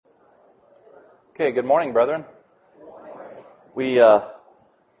Okay, good morning, brethren. We got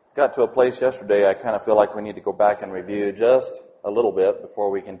to a place yesterday I kind of feel like we need to go back and review just a little bit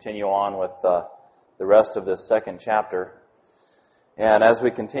before we continue on with the rest of this second chapter. And as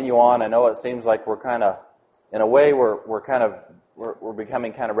we continue on, I know it seems like we're kind of, in a way, we're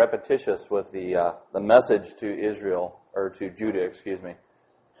becoming kind of repetitious with the message to Israel, or to Judah, excuse me.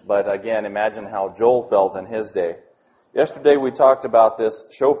 But again, imagine how Joel felt in his day. Yesterday we talked about this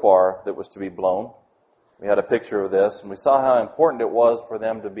shofar that was to be blown. We had a picture of this, and we saw how important it was for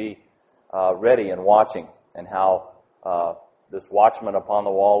them to be ready and watching, and how this watchman upon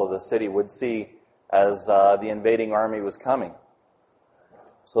the wall of the city would see as the invading army was coming.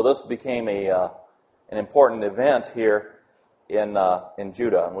 So this became an important event here in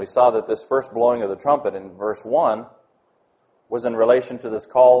Judah. And we saw that this first blowing of the trumpet in verse 1 was in relation to this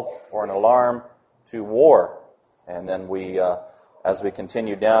call for an alarm to war. And then as we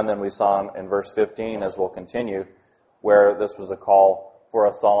continue down, then we saw in verse 15, as we'll continue, where this was a call for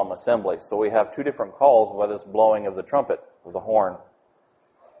a solemn assembly. So we have two different calls by this blowing of the trumpet, of the horn.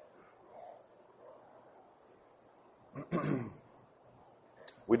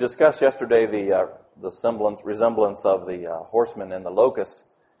 We discussed yesterday the resemblance of the horseman and the locust.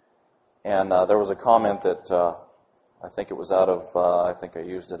 And there was a comment that I think it was I think I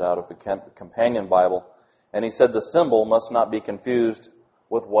used it out of the Companion Bible. And he said the symbol must not be confused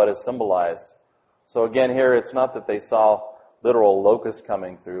with what is symbolized. So again, here it's not that they saw literal locusts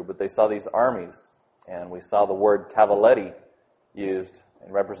coming through, but they saw these armies. And we saw the word cavaletti used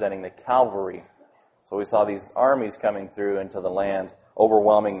in representing the cavalry. So we saw these armies coming through into the land,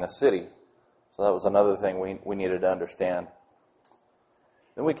 overwhelming the city. So that was another thing we needed to understand.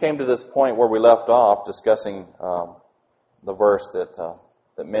 Then we came to this point where we left off discussing the verse that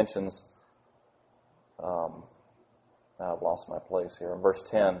mentions... I've lost my place here. In verse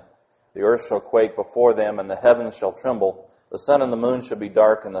 10, the earth shall quake before them, and the heavens shall tremble. The sun and the moon shall be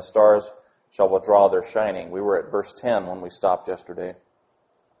dark, and the stars shall withdraw their shining. We were at verse 10 when we stopped yesterday.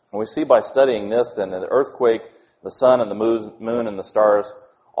 And we see by studying this, then, that the earthquake, the sun and the moon and the stars,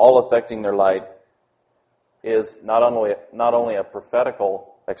 all affecting their light, is not only a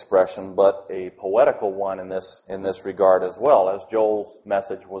prophetical expression, but a poetical one in this regard as well, as Joel's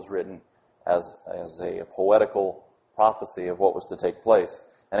message was written as a poetical prophecy of what was to take place.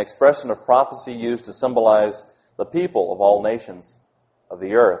 An expression of prophecy used to symbolize the people of all nations of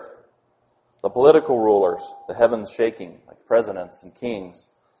the earth. The political rulers, the heavens shaking, like presidents and kings.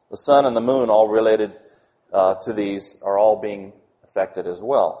 The sun and the moon, all related to these, are all being affected as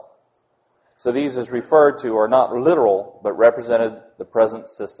well. So these, as referred to, are not literal, but represented the present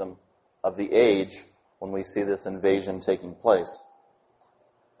system of the age when we see this invasion taking place.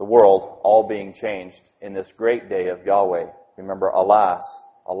 The world all being changed in this great day of Yahweh. Remember, alas,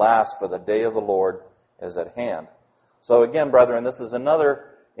 for the day of the Lord is at hand. So again, brethren, this is another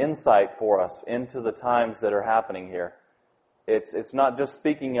insight for us into the times that are happening here. It's not just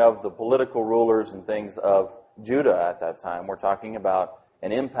speaking of the political rulers and things of Judah at that time. We're talking about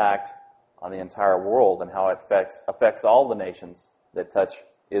an impact on the entire world and how it affects all the nations that touch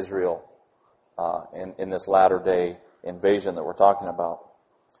Israel in this latter day invasion that we're talking about.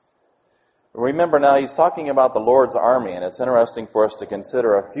 Remember now, he's talking about the Lord's army, and it's interesting for us to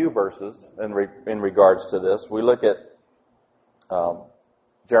consider a few verses in regards to this. We look at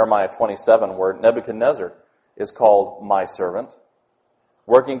Jeremiah 27, where Nebuchadnezzar is called my servant,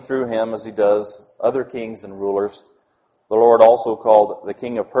 working through him as he does other kings and rulers. The Lord also called the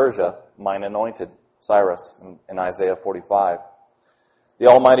king of Persia mine anointed, Cyrus, in Isaiah 45. The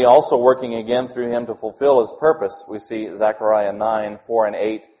Almighty also working again through him to fulfill his purpose. We see Zechariah 9, 4 and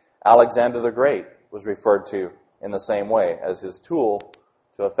 8. Alexander the Great was referred to in the same way as his tool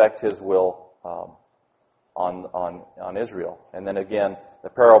to effect his will on Israel. And then again, the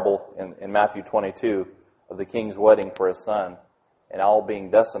parable in Matthew 22 of the king's wedding for his son, and all being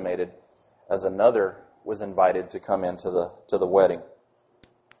decimated as another was invited to come into the wedding.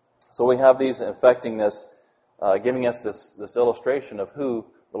 So we have these affecting this, giving us this illustration of who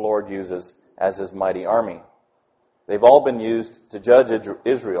the Lord uses as his mighty army. They've all been used to judge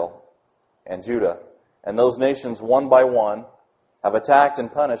Israel and Judah. And those nations, one by one, have attacked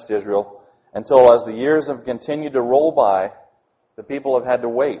and punished Israel until, as the years have continued to roll by, the people have had to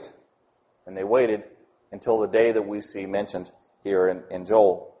wait. And they waited until the day that we see mentioned here in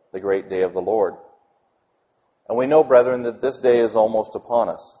Joel, the great day of the Lord. And we know, brethren, that this day is almost upon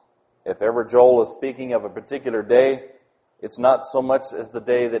us. If ever Joel is speaking of a particular day, it's not so much as the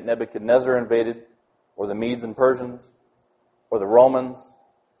day that Nebuchadnezzar invaded, or the Medes and Persians, or the Romans,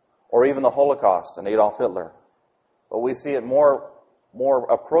 or even the Holocaust and Adolf Hitler. But we see it more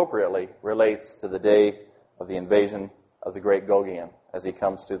more appropriately relates to the day of the invasion of the great Gogian as he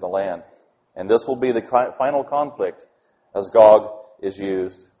comes to the land. And this will be the final conflict as Gog is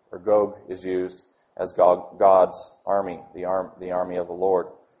used, or Gog is used as God's army, the army of the Lord.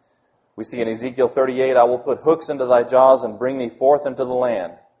 We see in Ezekiel 38, I will put hooks into thy jaws and bring thee forth into the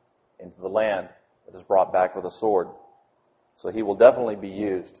land that is brought back with a sword. So he will definitely be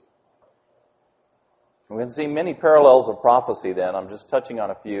used. We can see many parallels of prophecy then. I'm just touching on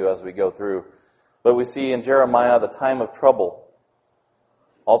a few as we go through. But we see in Jeremiah the time of trouble.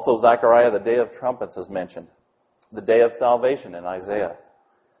 Also Zechariah, the day of trumpets is mentioned. The day of salvation in Isaiah.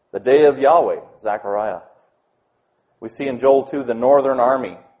 The day of Yahweh, Zechariah. We see in Joel 2 the northern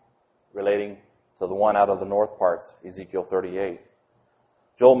army relating to the one out of the north parts, Ezekiel 38.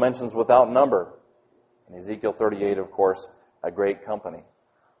 Joel mentions without number. In Ezekiel 38, of course, a great company.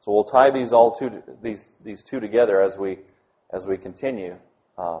 So we'll tie these two together as we continue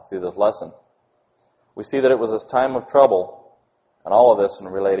through this lesson. We see that it was this time of trouble, and all of this in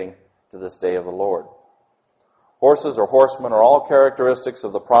relating to this day of the Lord. Horses or horsemen are all characteristics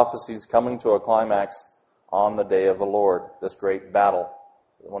of the prophecies coming to a climax on the day of the Lord, this great battle.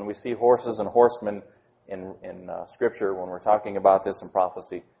 When we see horses and horsemen in Scripture, when we're talking about this in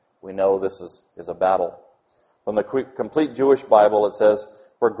prophecy, we know this is a battle. From the complete Jewish Bible, it says,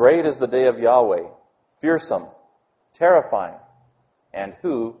 "For great is the day of Yahweh, fearsome, terrifying, and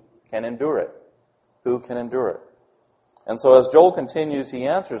who can endure it?" Who can endure it? And so as Joel continues, he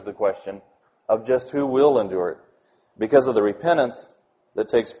answers the question of just who will endure it. Because of the repentance that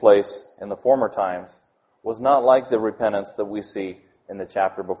takes place in the former times was not like the repentance that we see in the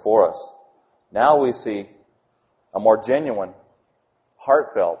chapter before us. Now we see a more genuine,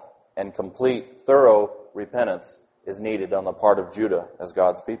 heartfelt, and complete, thorough repentance is needed on the part of Judah as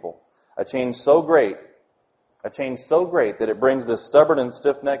God's people. A change so great that it brings this stubborn and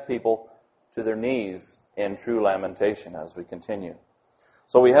stiff-necked people to their knees in true lamentation as we continue.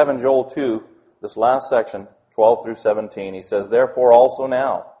 So we have in Joel 2, this last section, 12 through 17, he says, Therefore also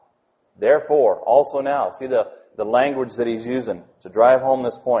now. See the language that he's using to drive home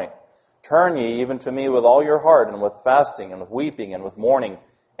this point. Turn ye even to me with all your heart, and with fasting, and with weeping, and with mourning,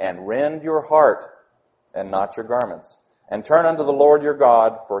 and rend your heart, and not your garments. And turn unto the Lord your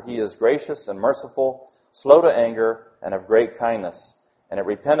God, for he is gracious and merciful, slow to anger, and of great kindness, and it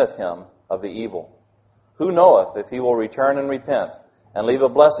repenteth him of the evil. Who knoweth if he will return and repent, and leave a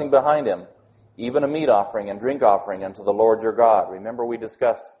blessing behind him, even a meat offering and drink offering unto the Lord your God? Remember we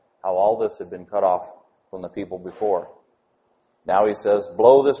discussed how all this had been cut off from the people before. Now he says,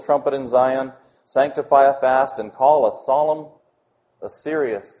 Blow this trumpet in Zion, sanctify a fast, and call a solemn, a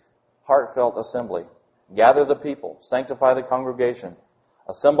serious, heartfelt assembly. Gather the people, sanctify the congregation,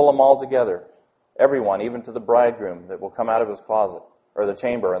 assemble them all together, everyone, even to the bridegroom that will come out of his closet, or the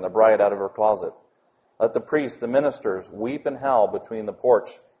chamber, and the bride out of her closet. Let the priests, the ministers, weep and howl between the porch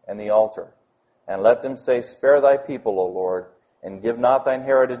and the altar. And let them say, Spare thy people, O Lord, and give not thine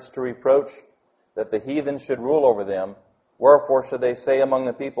heritage to reproach, that the heathen should rule over them. Wherefore should they say among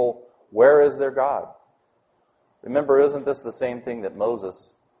the people, Where is their God? Remember, isn't this the same thing that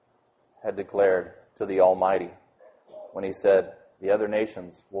Moses had declared to the Almighty when he said, The other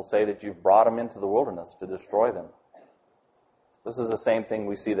nations will say that you've brought them into the wilderness to destroy them. This is the same thing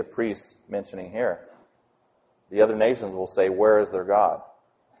we see the priests mentioning here. The other nations will say, Where is their God?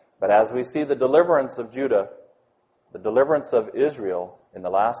 But as we see the deliverance of Judah, the deliverance of Israel in the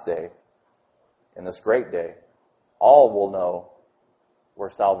last day, in this great day, all will know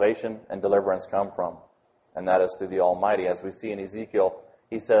where salvation and deliverance come from, and that is through the Almighty. As we see in Ezekiel,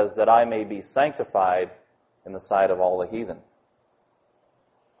 he says, that I may be sanctified in the sight of all the heathen.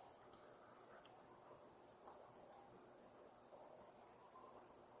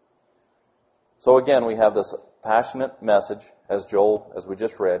 So again, we have this passionate message, as we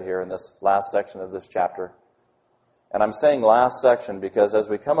just read here in this last section of this chapter. And I'm saying last section because as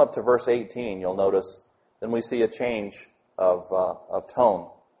we come up to verse 18, you'll notice, then we see a change of tone.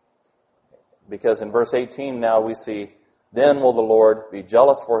 Because in verse 18 now we see, Then will the Lord be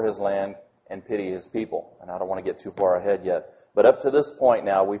jealous for his land and pity his people. And I don't want to get too far ahead yet. But up to this point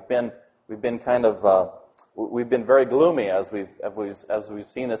now, we've been very gloomy as we've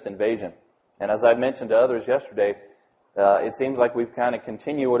seen this invasion. And as I mentioned to others yesterday, it seems like we've kind of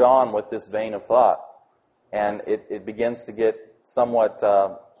continued on with this vein of thought. And it begins to get somewhat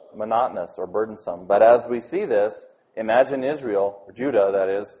monotonous or burdensome. But as we see this, imagine Israel, or Judah that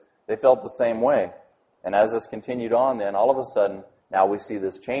is, they felt the same way. And as this continued on then, all of a sudden, now we see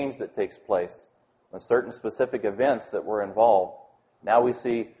this change that takes place. And certain specific events that were involved. Now we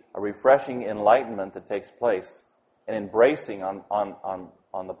see a refreshing enlightenment that takes place and embracing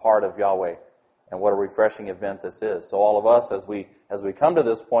on the part of Yahweh. And what a refreshing event this is. So all of us, as we come to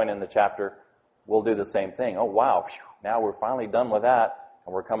this point in the chapter, we'll do the same thing. Oh, wow, now we're finally done with that,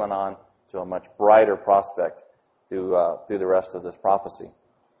 and we're coming on to a much brighter prospect through the rest of this prophecy.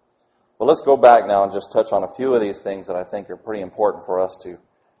 Well, let's go back now and just touch on a few of these things that I think are pretty important for us to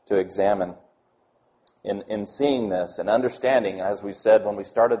examine in seeing this and understanding, as we said when we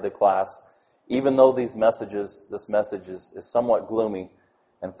started the class, even though this message is somewhat gloomy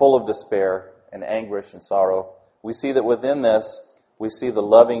and full of despair and anguish and sorrow, we see that within this, we see the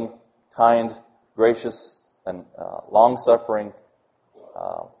loving, kind, gracious, and long-suffering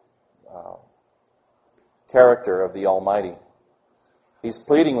character of the Almighty. He's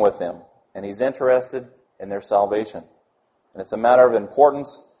pleading with them, and He's interested in their salvation. And it's a matter of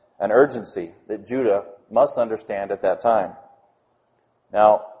importance and urgency that Judah must understand at that time.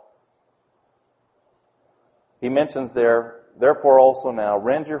 Now, he mentions there, therefore also now,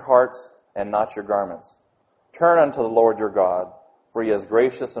 rend your hearts and not your garments. Turn unto the Lord your God, for He is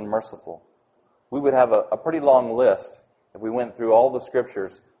gracious and merciful. We would have a pretty long list if we went through all the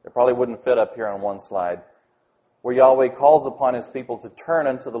scriptures. It probably wouldn't fit up here on one slide, where Yahweh calls upon His people to turn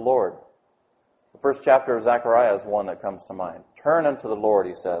unto the Lord. The first chapter of Zechariah is one that comes to mind. Turn unto the Lord,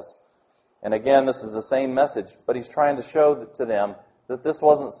 he says. And again, this is the same message, but he's trying to show to them that this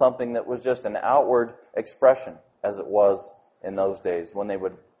wasn't something that was just an outward expression, as it was in those days when they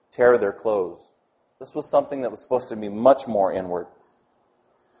would tear their clothes. This was something that was supposed to be much more inward.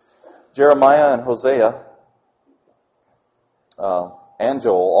 Jeremiah and Hosea and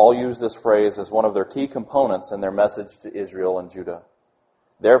Joel all use this phrase as one of their key components in their message to Israel and Judah.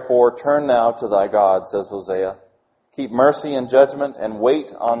 Therefore, turn now to thy God, says Hosea. Keep mercy and judgment, and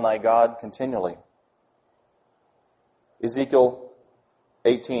wait on thy God continually. Ezekiel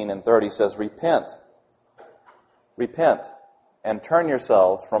 18:30 says, Repent, and turn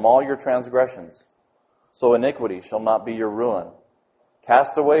yourselves from all your transgressions, so iniquity shall not be your ruin.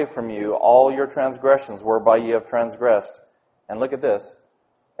 Cast away from you all your transgressions whereby ye have transgressed. And look at this,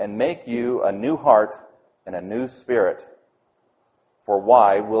 and make you a new heart and a new spirit. For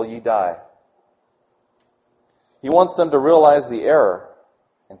why will ye die? He wants them to realize the error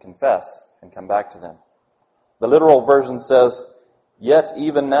and confess and come back to them. The literal version says, Yet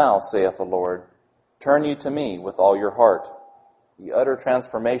even now, saith the Lord, turn you to me with all your heart. The utter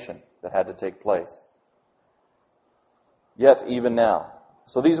transformation that had to take place. Yet even now.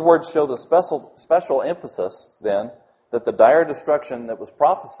 So these words show the special emphasis, then, that the dire destruction that was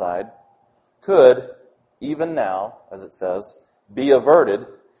prophesied could, even now, as it says, be averted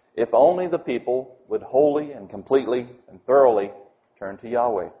if only the people would wholly and completely and thoroughly turn to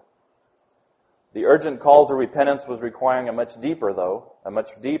Yahweh. The urgent call to repentance was requiring a much deeper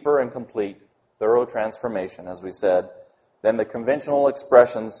and complete, thorough transformation, as we said, than the conventional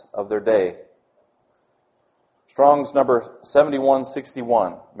expressions of their day. Strong's number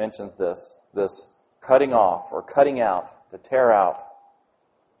 7161 mentions this cutting off or cutting out, to tear out,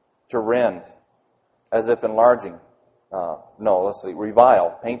 to rend, as if enlarging.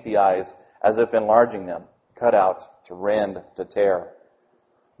 Revile, paint the eyes, as if enlarging them, cut out, to rend, to tear.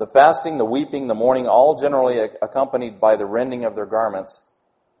 The fasting, the weeping, the mourning, all generally accompanied by the rending of their garments,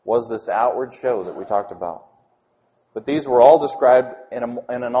 was this outward show that we talked about. But these were all described in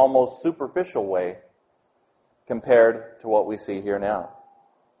an almost superficial way compared to what we see here now.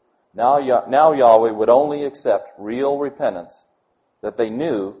 Now Yahweh would only accept real repentance that they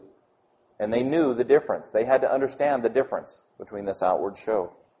knew, and they knew the difference. They had to understand the difference between this outward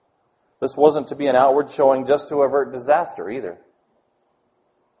show. This wasn't to be an outward showing just to avert disaster either.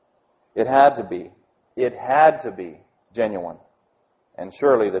 It had to be. It had to be genuine. And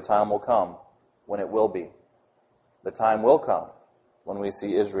surely the time will come when it will be. The time will come when we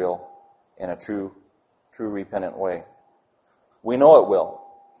see Israel in a true repentant way. We know it will.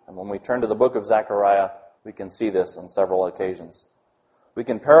 And when we turn to the book of Zechariah, we can see this on several occasions. We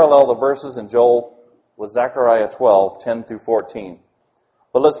can parallel the verses in Joel with Zechariah 12:10 through 14.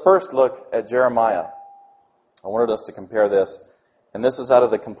 But let's first look at Jeremiah. I wanted us to compare this. And this is out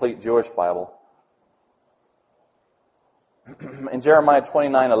of the Complete Jewish Bible. In Jeremiah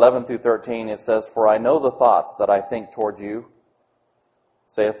 29:11 through 13, it says, For I know the thoughts that I think toward you,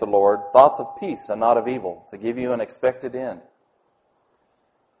 saith the Lord, thoughts of peace and not of evil, to give you an expected end.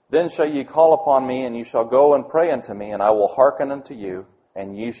 Then shall ye call upon me, and you shall go and pray unto me, and I will hearken unto you,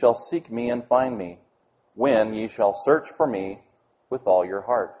 and ye shall seek me and find me, when ye shall search for me with all your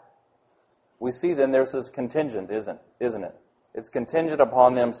heart. We see then there's this contingent, isn't it? It's contingent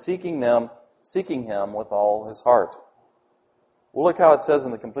upon them seeking him with all his heart. Well, look how it says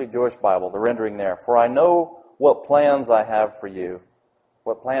in the Complete Jewish Bible, the rendering there. For I know what plans I have for you,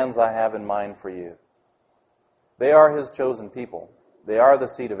 what plans I have in mind for you. They are His chosen people. They are the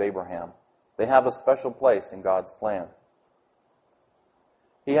seed of Abraham. They have a special place in God's plan.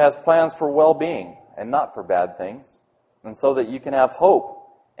 He has plans for well-being and not for bad things, and so that you can have hope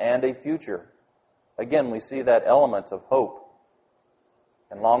and a future. Again, we see that element of hope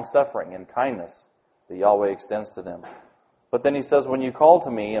and long-suffering and kindness that Yahweh extends to them. But then He says, when you call to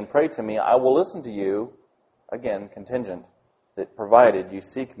me and pray to me, I will listen to you. Again, contingent, that provided you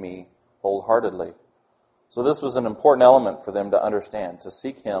seek me wholeheartedly. So this was an important element for them to understand, to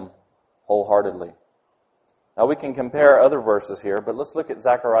seek Him wholeheartedly. Now we can compare other verses here, but let's look at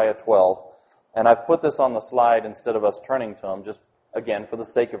Zechariah 12. And I've put this on the slide instead of us turning to them, just again, for the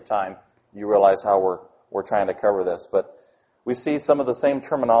sake of time. You realize how we're trying to cover this. But we see some of the same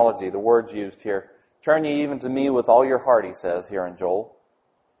terminology, the words used here. Turn ye even to me with all your heart, He says here in Joel.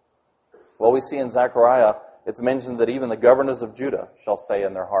 Well, we see in Zechariah, it's mentioned that even the governors of Judah shall say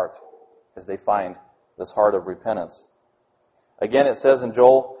in their heart, as they find this heart of repentance. Again, it says in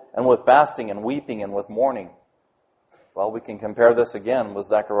Joel, and with fasting and weeping and with mourning. Well, we can compare this again with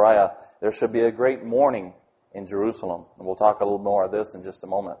Zechariah. There should be a great mourning in Jerusalem. And we'll talk a little more of this in just a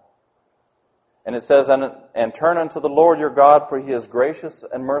moment. And it says, and turn unto the Lord your God, for He is gracious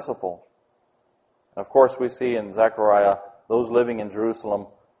and merciful. And of course, we see in Zechariah, those living in Jerusalem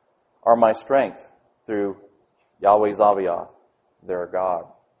are my strength through Yahweh Zaviah, their God.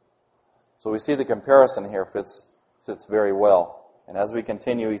 So we see the comparison here fits very well. And as we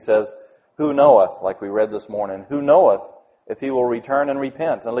continue, he says, who knoweth, like we read this morning, who knoweth if he will return and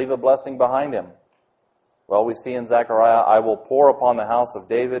repent and leave a blessing behind him? Well, we see in Zechariah, I will pour upon the house of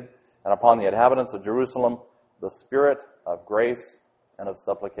David and upon the inhabitants of Jerusalem the spirit of grace and of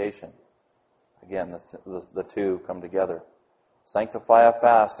supplication. Again, the two come together. Sanctify a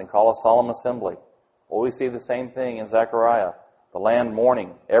fast and call a solemn assembly. Well, we see the same thing in Zechariah. The land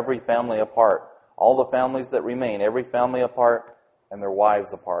mourning, every family apart. All the families that remain, every family apart and their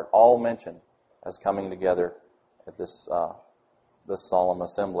wives apart. All mentioned as coming together at this solemn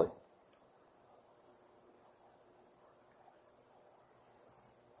assembly.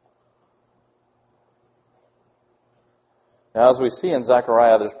 Now, as we see in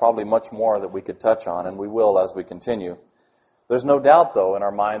Zechariah, there's probably much more that we could touch on, and we will as we continue. There's no doubt, though, in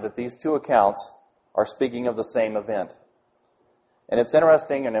our mind that these two accounts are speaking of the same event. And it's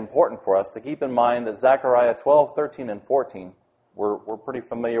interesting and important for us to keep in mind that Zechariah 12, 13, and 14, we're pretty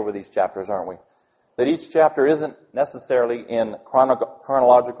familiar with these chapters, aren't we? That each chapter isn't necessarily in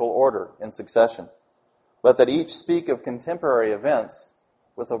chronological order, in succession, but that each speak of contemporary events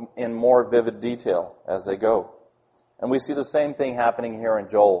in more vivid detail as they go. And we see the same thing happening here in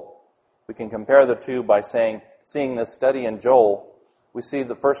Joel. We can compare the two by seeing this study in Joel. We see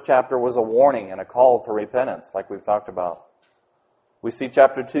the first chapter was a warning and a call to repentance, like we've talked about. We see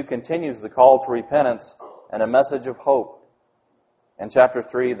chapter 2 continues the call to repentance and a message of hope. And chapter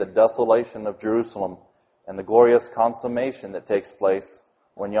 3, the desolation of Jerusalem and the glorious consummation that takes place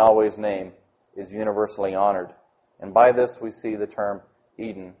when Yahweh's name is universally honored. And by this we see the term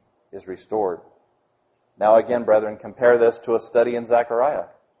Eden is restored. Now again, brethren, compare this to a study in Zechariah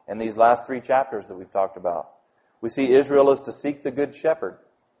and these last 3 chapters that we've talked about. We see Israel is to seek the good shepherd.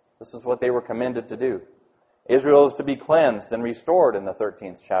 This is what they were commended to do. Israel is to be cleansed and restored in the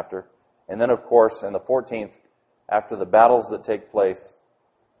 13th chapter. And then, of course, in the 14th, after the battles that take place,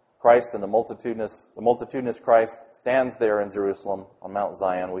 Christ and the multitudinous Christ stands there in Jerusalem on Mount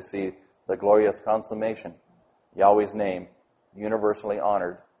Zion. We see the glorious consummation, Yahweh's name universally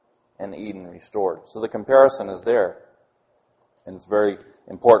honored, and Eden restored. So the comparison is there. And it's very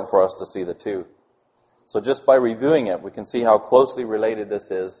important for us to see the two. So just by reviewing it, we can see how closely related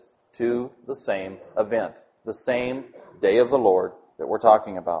this is to the same event, the same day of the Lord that we're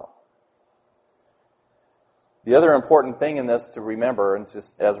talking about. The other important thing in this to remember, and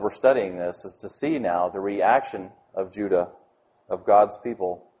just as we're studying this, is to see now the reaction of Judah, of God's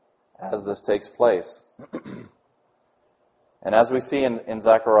people, as this takes place. And as we see in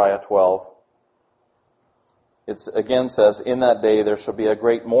Zechariah 12, it again says, in that day there shall be a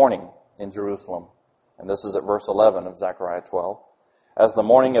great mourning in Jerusalem. And this is at verse 11 of Zechariah 12. As the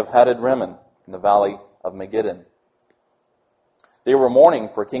mourning of Hadad-Rimmon in the valley of Megiddo. They were mourning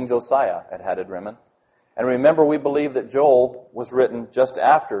for King Josiah at Hadad-Rimmon. And remember, we believe that Joel was written just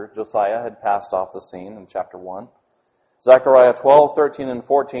after Josiah had passed off the scene in chapter 1. Zechariah 12, 13, and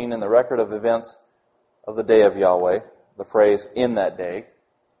 14 in the record of events of the day of Yahweh, the phrase, in that day,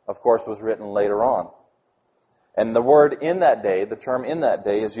 of course, was written later on. And the word in that day, the term in that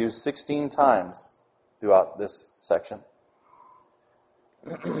day, is used 16 times throughout this section.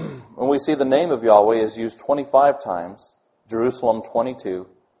 When we see the name of Yahweh is used 25 times, Jerusalem 22,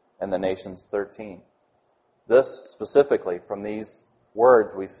 and the nations 13. This specifically, from these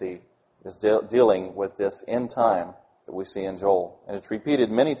words we see, is dealing with this end time that we see in Joel. And it's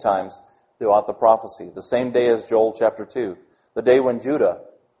repeated many times throughout the prophecy. The same day as Joel chapter 2, the day when Judah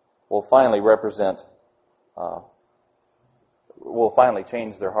will finally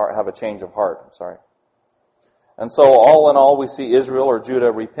change their heart, have a change of heart. And so all in all, we see Israel or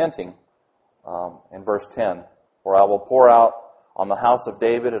Judah repenting in verse 10. For I will pour out on the house of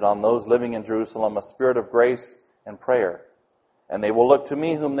David and on those living in Jerusalem a spirit of grace and prayer. And they will look to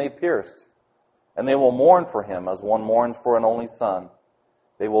me whom they pierced. And they will mourn for him as one mourns for an only son.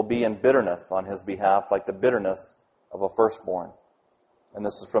 They will be in bitterness on his behalf like the bitterness of a firstborn. And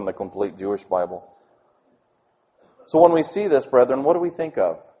this is from the Complete Jewish Bible. So when we see this, brethren, what do we think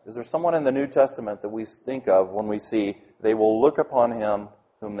of? Is there someone in the New Testament that we think of when we see they will look upon him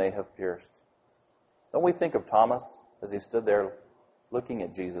whom they have pierced? Don't we think of Thomas as he stood there looking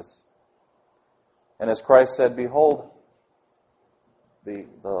at Jesus? And as Christ said, behold the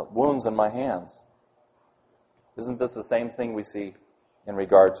wounds in my hands. Isn't this the same thing we see in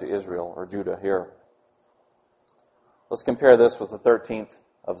regard to Israel or Judah here? Let's compare this with the 13th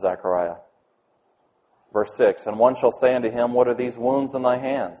of Zechariah. Verse 6, and one shall say unto him, what are these wounds in thy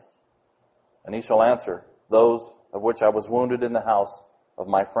hands? And he shall answer, those of which I was wounded in the house of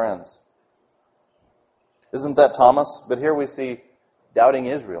my friends. Isn't that Thomas? But here we see doubting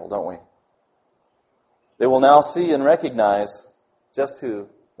Israel, don't we? They will now see and recognize just who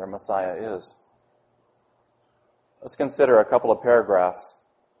their Messiah is. Let's consider a couple of paragraphs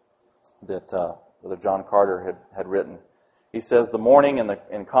that Brother John Carter had written. He says, the mourning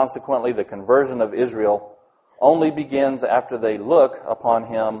and consequently the conversion of Israel only begins after they look upon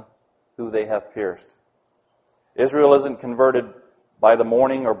him who they have pierced. Israel isn't converted by the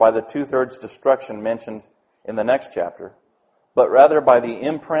mourning or by the 2/3 destruction mentioned in the next chapter, but rather by the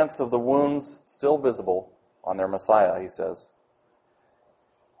imprints of the wounds still visible on their Messiah, he says.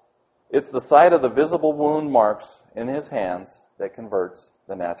 It's the sight of the visible wound marks in his hands that converts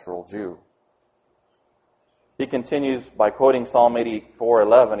the natural Jew. He continues by quoting Psalm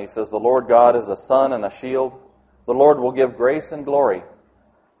 84:11. He says, the Lord God is a sun and a shield. The Lord will give grace and glory.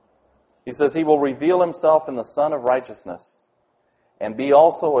 He says he will reveal himself in the Son of righteousness and be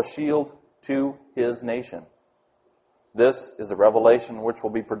also a shield to his nation. This is a revelation which will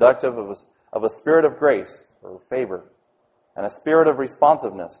be productive of a spirit of grace or favor and a spirit of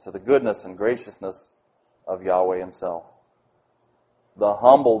responsiveness to the goodness and graciousness of Yahweh himself. The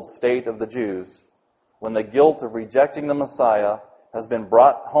humbled state of the Jews, when the guilt of rejecting the Messiah has been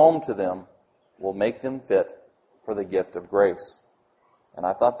brought home to them, will make them fit for the gift of grace. And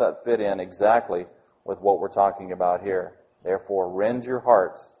I thought that fit in exactly with what we're talking about here. Therefore, rend your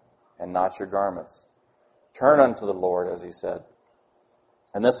hearts and not your garments. Turn unto the Lord, as he said.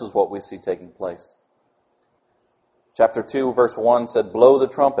 And this is what we see taking place. Chapter 2, verse 1 said, blow the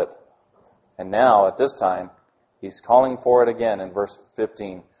trumpet. And now, at this time, he's calling for it again in verse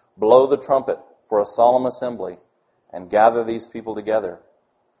 15. Blow the trumpet for a solemn assembly and gather these people together.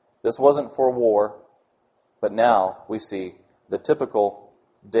 This wasn't for war, but now we see the typical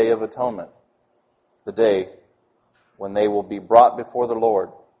Day of Atonement, the day when they will be brought before the Lord.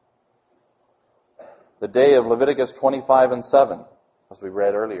 The day of Leviticus 25:7, as we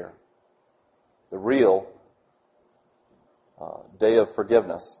read earlier. The real day of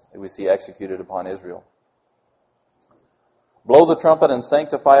forgiveness that we see executed upon Israel. Blow the trumpet and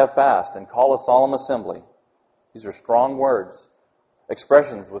sanctify a fast and call a solemn assembly. These are strong words,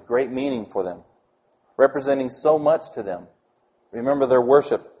 expressions with great meaning for them, representing so much to them. Remember, their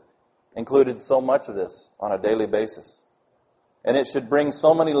worship included so much of this on a daily basis. And it should bring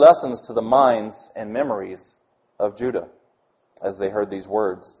so many lessons to the minds and memories of Judah as they heard these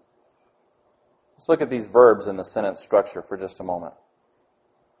words. Let's look at these verbs in the sentence structure for just a moment.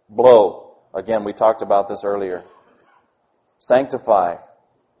 Blow. Again, we talked about this earlier. Sanctify.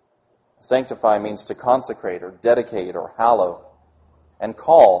 Sanctify means to consecrate or dedicate or hallow. And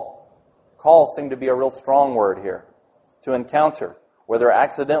call. Call seemed to be a real strong word here. To encounter, whether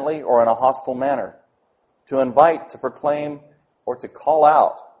accidentally or in a hostile manner. To invite, to proclaim, or to call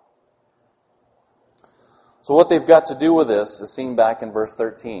out. So what they've got to do with this is seen back in verse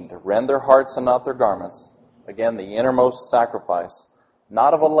 13. To rend their hearts and not their garments. Again, the innermost sacrifice.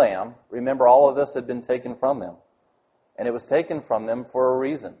 Not of a lamb. Remember, all of this had been taken from them. And it was taken from them for a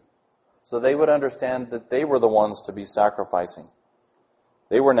reason. So they would understand that they were the ones to be sacrificing.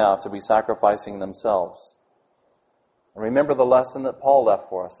 They were now to be sacrificing themselves. And remember the lesson that Paul left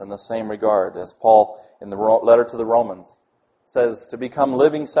for us in the same regard, as Paul, in the letter to the Romans, says to become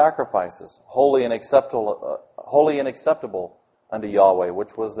living sacrifices, holy and acceptable unto Yahweh,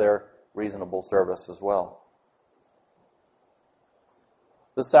 which was their reasonable service as well.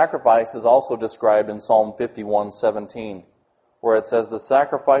 The sacrifice is also described in Psalm 51:17, where it says, "The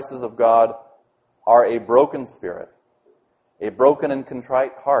sacrifices of God are a broken spirit, a broken and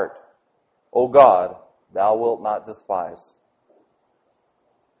contrite heart. O God, thou wilt not despise."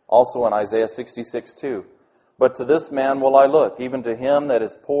 Also in Isaiah 66:2, "But to this man will I look, even to him that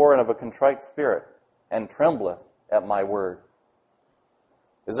is poor and of a contrite spirit, and trembleth at my word."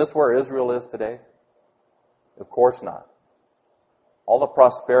 Is this where Israel is today? Of course not. All the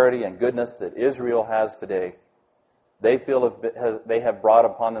prosperity and goodness that Israel has today, they feel they have brought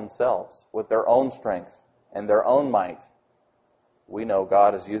upon themselves with their own strength and their own might. We know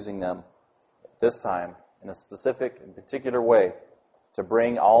God is using them at this time in a specific and particular way to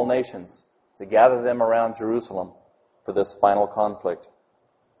bring all nations, to gather them around Jerusalem for this final conflict.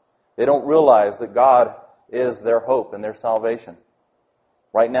 They don't realize that God is their hope and their salvation.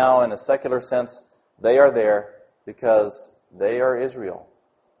 Right now, in a secular sense, they are there because they are Israel.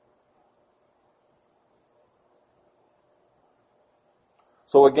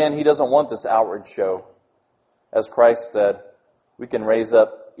 So again, he doesn't want this outward show. As Christ said, we can raise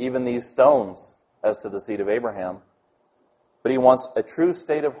up even these stones as to the seed of Abraham. But he wants a true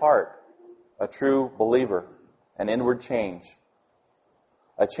state of heart, a true believer, an inward change.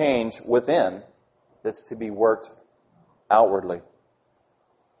 A change within that's to be worked outwardly.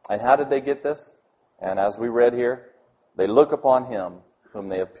 And how did they get this? And as we read here, they look upon him whom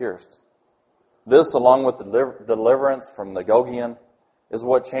they have pierced. This, along with the deliverance from the Gogian, is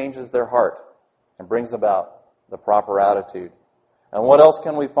what changes their heart and brings about the proper attitude. And what else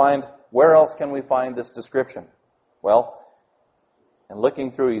can we find? Where else can we find this description? Well, in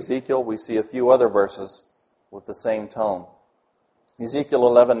looking through Ezekiel, we see a few other verses with the same tone. Ezekiel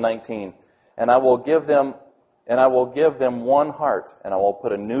 11:19, "And I will give them one heart, and I will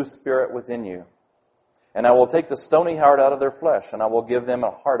put a new spirit within you. And I will take the stony heart out of their flesh, and I will give them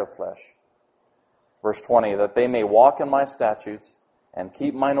a heart of flesh." Verse 20, "That they may walk in my statutes, and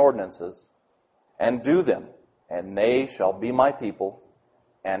keep mine ordinances, and do them, and they shall be my people,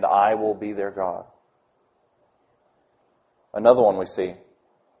 and I will be their God." Another one we see,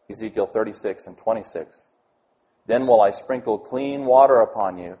 Ezekiel 36:26. "Then will I sprinkle clean water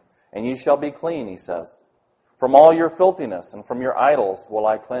upon you, and ye shall be clean," he says. "From all your filthiness and from your idols will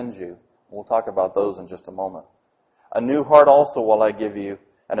I cleanse you." We'll talk about those in just a moment. "A new heart also will I give you,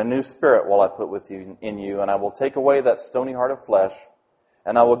 and a new spirit will I put in you, and I will take away that stony heart of flesh,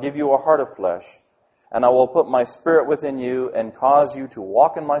 and I will give you a heart of flesh, and I will put my spirit within you, and cause you to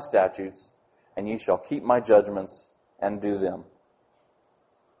walk in my statutes, and ye shall keep my judgments and do them."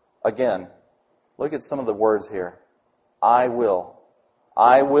 Again, look at some of the words here. I will.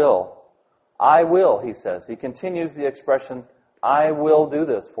 I will. I will, he says. He continues the expression, I will do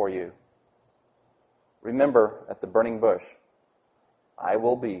this for you. Remember at the burning bush, I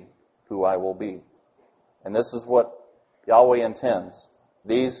will be who I will be. And this is what Yahweh intends.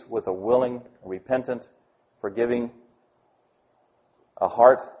 These with a willing, repentant, forgiving, a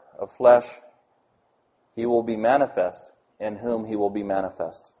heart of flesh, he will be manifest in whom he will be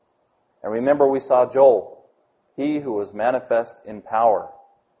manifest. And remember we saw Joel, he who was manifest in power.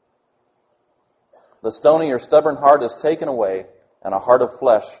 The stony or stubborn heart is taken away, and a heart of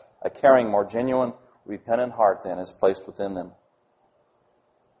flesh, a caring, more genuine, repentant heart then is placed within them.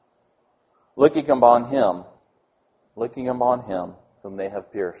 Looking upon him whom they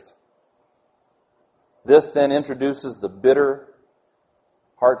have pierced. This then introduces the bitter,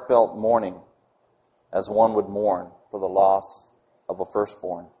 heartfelt mourning, as one would mourn for the loss of a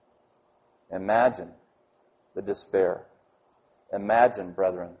firstborn. Imagine the despair. Imagine,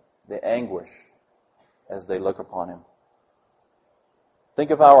 brethren, the anguish as they look upon him. Think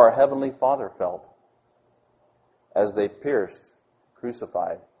of how our Heavenly Father felt as they pierced,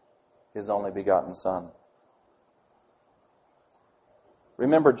 crucified his only begotten Son.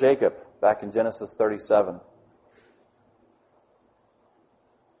 Remember Jacob back in Genesis 37.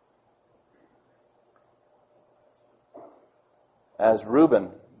 As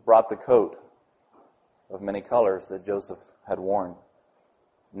Reuben brought the coat of many colors that Joseph had worn,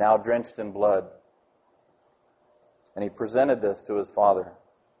 now drenched in blood, and he presented this to his father.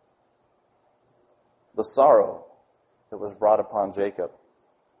 The sorrow that was brought upon Jacob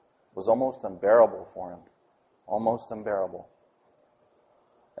was almost unbearable for him. Almost unbearable.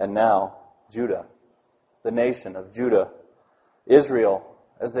 And now, Judah, the nation of Judah, Israel,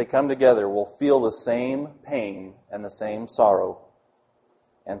 as they come together, will feel the same pain and the same sorrow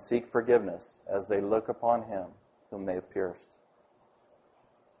and seek forgiveness as they look upon him whom they have pierced.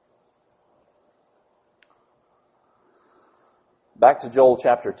 Back to Joel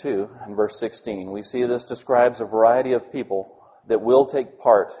chapter 2 and verse 16, we see this describes a variety of people that will take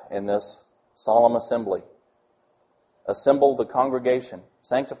part in this solemn assembly. Assemble the congregation,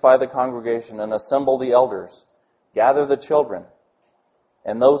 sanctify the congregation, and assemble the elders. Gather the children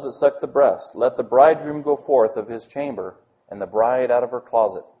and those that suck the breast. Let the bridegroom go forth of his chamber, and the bride out of her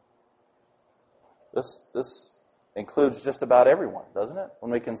closet. This includes just about everyone, doesn't it?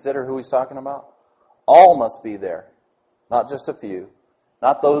 When we consider who he's talking about. All must be there. Not just a few.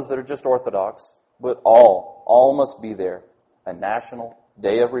 Not those that are just orthodox, but all. All must be there. A national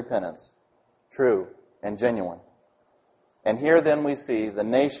day of repentance. True and genuine. And here then we see the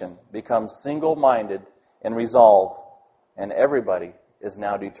nation become single-minded in resolve, and everybody is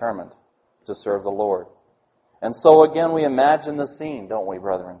now determined to serve the Lord. And so again we imagine the scene, don't we,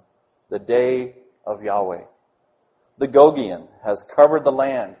 brethren? The day of Yahweh. The Gogian has covered the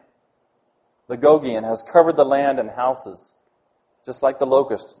land. The Gogian has covered the land and houses, just like the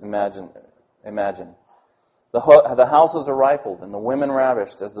locust imagine. The houses are rifled and the women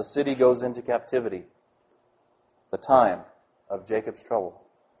ravished as the city goes into captivity. The time of Jacob's trouble.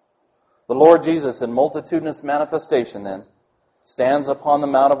 The Lord Jesus, in multitudinous manifestation then, stands upon the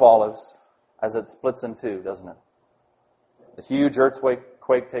Mount of Olives as it splits in two, doesn't it? The huge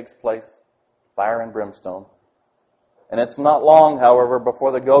earthquake takes place, fire and brimstone. And it's not long, however,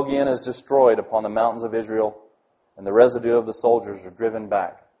 before the Gogian is destroyed upon the mountains of Israel and the residue of the soldiers are driven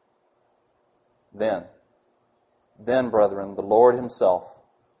back. Then, brethren, the Lord himself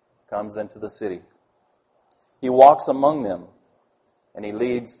comes into the city. He walks among them and he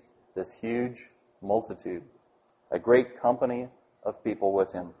leads this huge multitude, a great company of people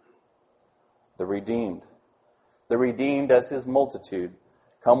with him. The redeemed as his multitude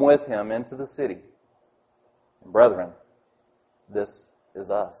come with him into the city. And brethren, this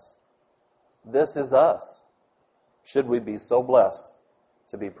is us. This is us. Should we be so blessed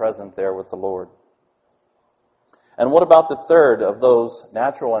to be present there with the Lord? And what about the third of those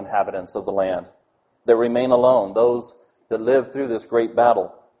natural inhabitants of the land that remain alone, those that live through this great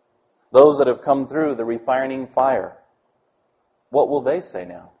battle, those that have come through the refining fire? What will they say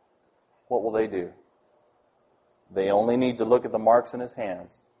now? What will they do? They only need to look at the marks in his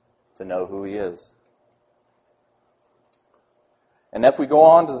hands to know who he is. And if we go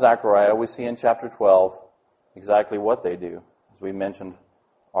on to Zechariah, we see in chapter 12 exactly what they do, as we mentioned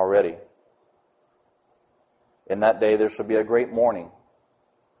already. In that day there shall be a great mourning.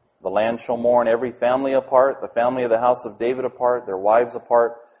 The land shall mourn, every family apart, the family of the house of David apart, their wives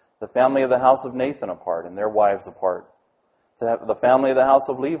apart, the family of the house of Nathan apart, and their wives apart, the family of the house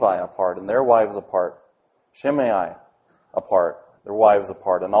of Levi apart, and their wives apart, Shimei apart, their wives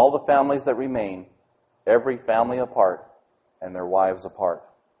apart, and all the families that remain, every family apart, and their wives apart.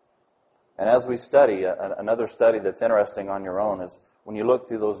 And as we study, another study that's interesting on your own is when you look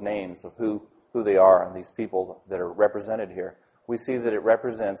through those names of who they are and these people that are represented here, we see that it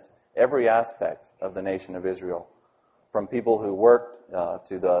represents every aspect of the nation of Israel, from people who worked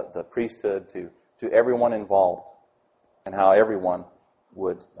to the priesthood to everyone involved, and how everyone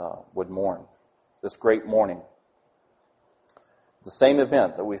would mourn. This great mourning. The same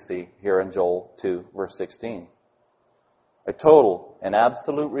event that we see here in Joel 2, verse 16. A total and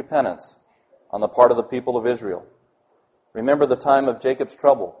absolute repentance on the part of the people of Israel. Remember the time of Jacob's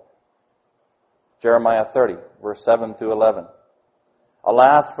trouble. Jeremiah 30, verse 7 through 11.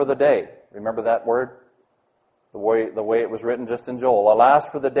 Alas for the day. Remember that word? The way it was written just in Joel. Alas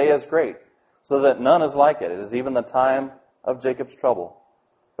for the day is great, so that none is like it. It is even the time of Jacob's trouble.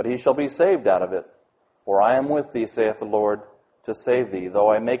 But he shall be saved out of it. For I am with thee, saith the Lord, to save thee.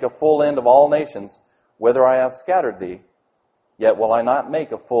 Though I make a full end of all nations, whither I have scattered thee, yet will I not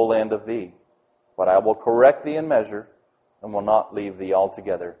make a full end of thee. But I will correct thee in measure, and will not leave thee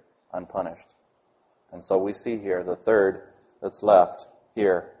altogether unpunished. And so we see here the third that's left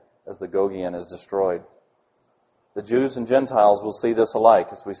here as the Gogian is destroyed. The Jews and Gentiles will see this alike,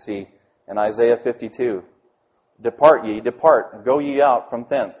 as we see in Isaiah 52. Depart ye, depart, go ye out from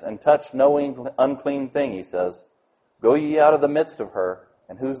thence, and touch no unclean thing, he says. Go ye out of the midst of her.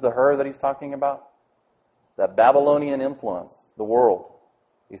 And who's the her that he's talking about? That Babylonian influence, the world.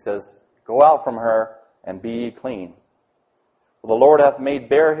 He says, go out from her and be ye clean. For the Lord hath made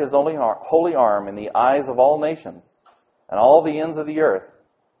bare his holy arm in the eyes of all nations, and all the ends of the earth,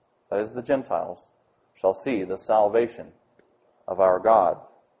 that is the Gentiles, shall see the salvation of our God.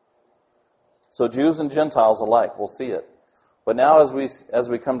 So Jews and Gentiles alike will see it. But now as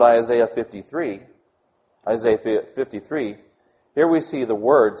we come to Isaiah 53, here we see the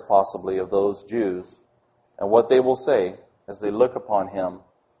words possibly of those Jews and what they will say as they look upon him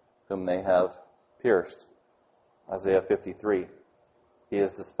whom they have pierced. Isaiah 53, He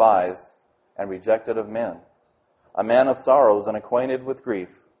is despised and rejected of men, a man of sorrows and acquainted with grief.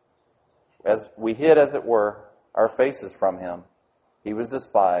 As we hid, as it were, our faces from him, he was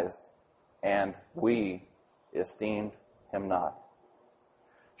despised, and we esteemed him not.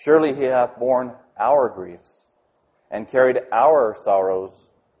 Surely he hath borne our griefs, and carried our sorrows,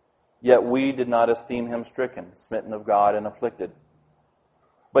 yet we did not esteem him stricken, smitten of God, and afflicted.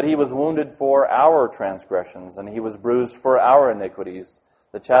 But he was wounded for our transgressions, and he was bruised for our iniquities.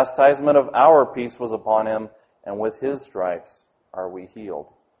 The chastisement of our peace was upon him, and with his stripes are we healed.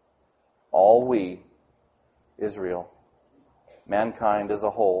 All we, Israel, mankind as a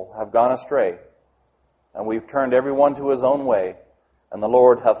whole, have gone astray, and we've turned every one to his own way, and the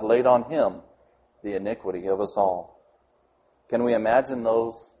Lord hath laid on him the iniquity of us all. Can we imagine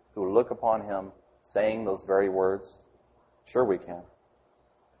those who look upon him saying those very words? Sure we can.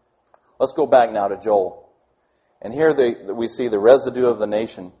 Let's go back now to Joel. And here we see the residue of the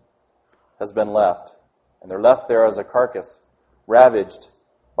nation has been left. And they're left there as a carcass, ravaged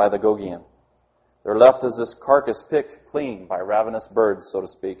by the Gogian. They're left as this carcass picked clean by ravenous birds, so to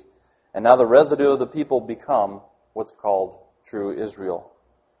speak. And now the residue of the people become what's called true Israel.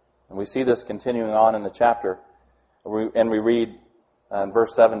 And we see this continuing on in the chapter. And we read in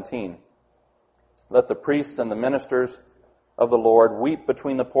verse 17, "Let the priests and the ministers of the Lord weep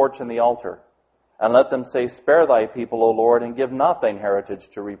between the porch and the altar, and let them say, Spare thy people, O Lord, and give not thine heritage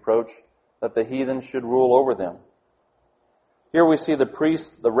to reproach, that the heathen should rule over them." Here we see the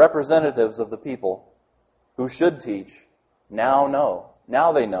priests, the representatives of the people, who should teach, now know.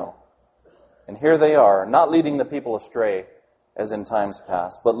 Now they know. And here they are, not leading the people astray as in times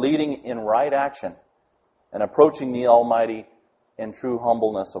past, but leading in right action and approaching the Almighty in true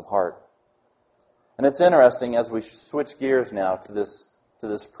humbleness of heart. And it's interesting as we switch gears now to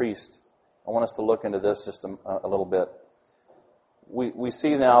this priest. I want us to look into this just a little bit. We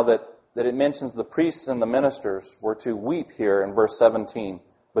see now that it mentions the priests and the ministers were to weep here in verse 17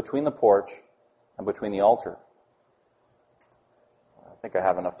 between the porch and between the altar. I think I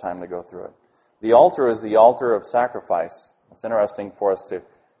have enough time to go through it. The altar is the altar of sacrifice. It's interesting for us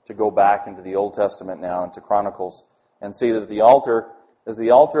to go back into the Old Testament now, into Chronicles, and see that the altar is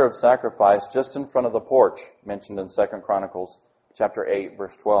the altar of sacrifice just in front of the porch, mentioned in 2 Chronicles chapter 8,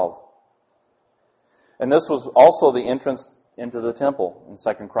 verse 12. And this was also the entrance into the temple in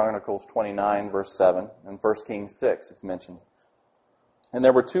 2 Chronicles 29, verse 7, and 1 Kings 6, it's mentioned. And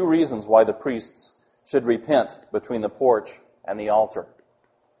there were two reasons why the priests should repent between the porch and the altar.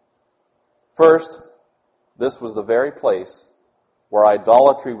 First, this was the very place where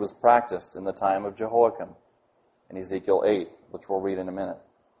idolatry was practiced in the time of Jehoiakim, in Ezekiel 8, which we'll read in a minute.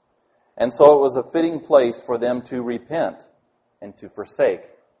 And so it was a fitting place for them to repent and to forsake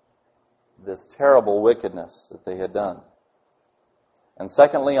this terrible wickedness that they had done. And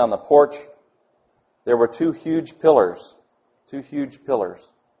secondly, on the porch, there were two huge pillars.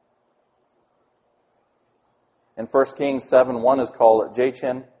 In 1 Kings 7, one is called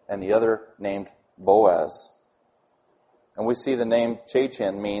Jachin and the other named Boaz. And we see the name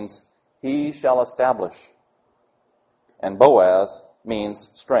Jachin means he shall establish. And Boaz means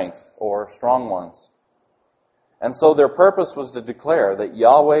strength or strong ones. And so their purpose was to declare that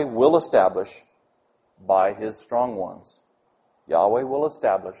Yahweh will establish by his strong ones. Yahweh will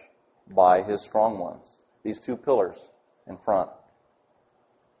establish by his strong ones. These two pillars in front.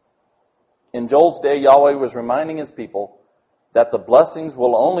 In Joel's day, Yahweh was reminding his people that the blessings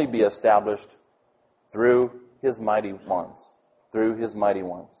will only be established through his mighty ones. Through his mighty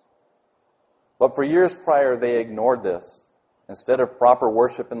ones. But for years prior, they ignored this. Instead of proper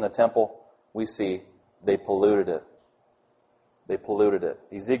worship in the temple, we see they polluted it. They polluted it.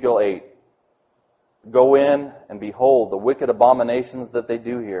 Ezekiel 8. Go in and behold the wicked abominations that they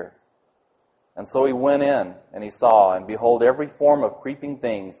do here. And so he went in and he saw, and behold, every form of creeping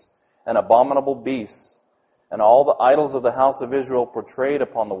things and abominable beasts, and all the idols of the house of Israel portrayed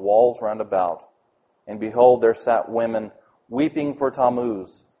upon the walls round about. And behold, there sat women weeping for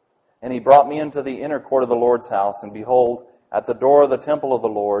Tammuz. And he brought me into the inner court of the Lord's house, and behold, at the door of the temple of the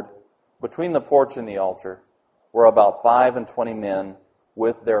Lord, between the porch and the altar, were about 25 men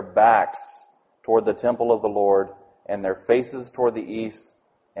with their backs toward the temple of the Lord, and their faces toward the east,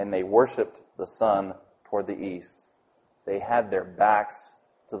 and they worshipped the sun toward the east. They had their backs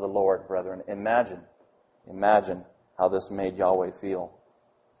to the Lord, brethren. Imagine how this made Yahweh feel.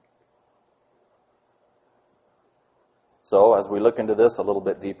 So, as we look into this a little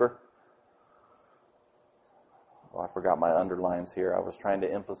bit deeper, I forgot my underlines here. I was trying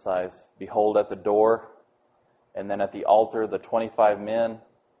to emphasize, behold at the door, and then at the altar, the 25 men,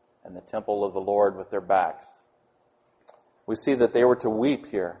 and the temple of the Lord with their backs. we see that they were to weep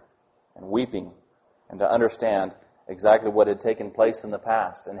here, and weeping, and to understand exactly what had taken place in the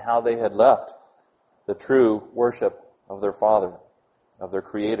past and how they had left the true worship of their Father, of their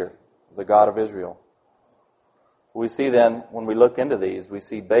Creator, the God of Israel. We see then, when we look into these, we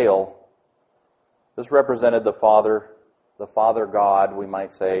see Baal. This represented the Father God, we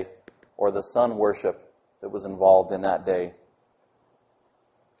might say, or the sun worship that was involved in that day.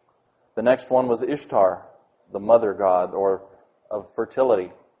 The next one was Ishtar, the mother god, or of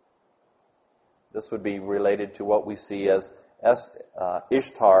fertility. This would be related to what we see as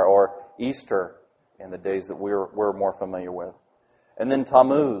Ishtar or Easter in the days that we're more familiar with. And then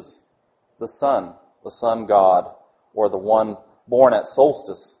Tammuz, the sun god, or the one born at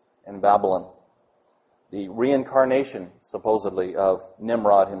solstice in Babylon. The reincarnation, supposedly, of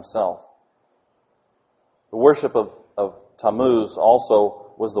Nimrod himself. The worship of Tammuz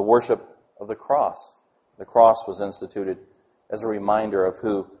also was the worship of the cross. The cross was instituted as a reminder of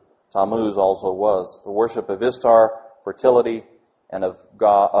who Tammuz also was. The worship of Ishtar, fertility, and of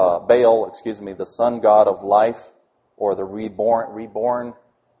Baal, the sun god of life, or the reborn,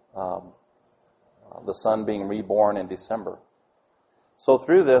 the sun being reborn in December. So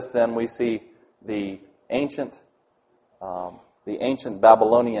through this, then, we see the ancient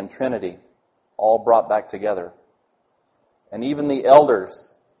Babylonian Trinity all brought back together. And even the elders,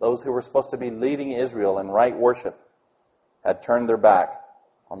 those who were supposed to be leading Israel in right worship, had turned their back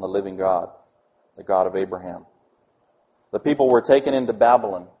on the living God, the God of Abraham. The people were taken into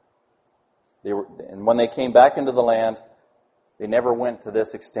Babylon. And when they came back into the land, they never went to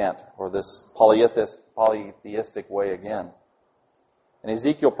this extent or this polytheistic way again. And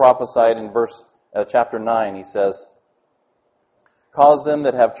Ezekiel prophesied in chapter 9, he says, "Cause them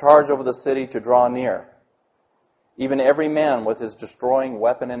that have charge over the city to draw near, even every man with his destroying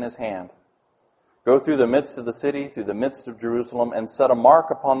weapon in his hand. Go through the midst of the city, through the midst of Jerusalem, and set a mark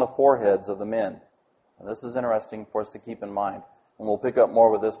upon the foreheads of the men." And this is interesting for us to keep in mind. And we'll pick up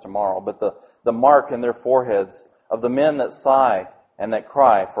more with this tomorrow. But the mark in their foreheads of the men that sigh and that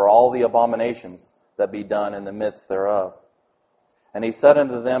cry for all the abominations that be done in the midst thereof. And he said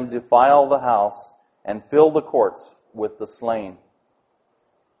unto them, "Defile the house, and fill the courts with the slain.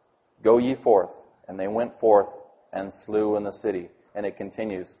 Go ye forth." And they went forth and slew in the city. And it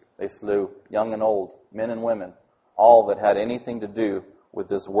continues. They slew young and old, men and women, all that had anything to do with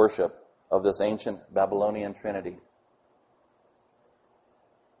this worship of this ancient Babylonian Trinity.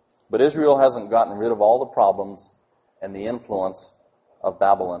 But Israel hasn't gotten rid of all the problems and the influence of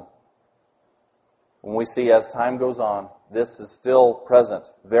Babylon. When we see as time goes on, this is still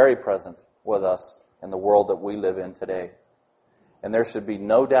present, very present with us in the world that we live in today. And there should be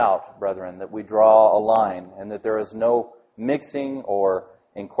no doubt, brethren, that we draw a line and that there is no mixing or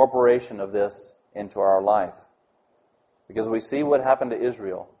incorporation of this into our life. Because we see what happened to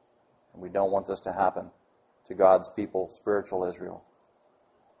Israel, and we don't want this to happen to God's people, spiritual Israel.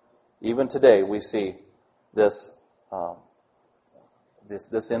 Even today, we see this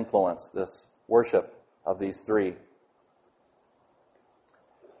influence, this worship of these three.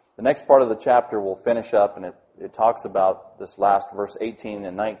 The next part of the chapter will finish up, and it talks about this last verse 18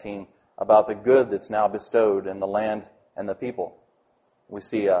 and 19, about the good that's now bestowed in the land and the people. We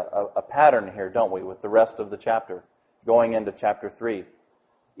see a pattern here, don't we, with the rest of the chapter, going into chapter 3.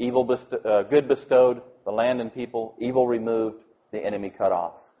 Good bestowed, the land and people, evil removed, the enemy cut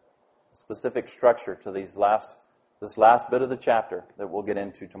off. A specific structure to this last bit of the chapter that we'll get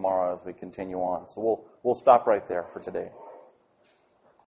into tomorrow as we continue on. So we'll stop right there for today.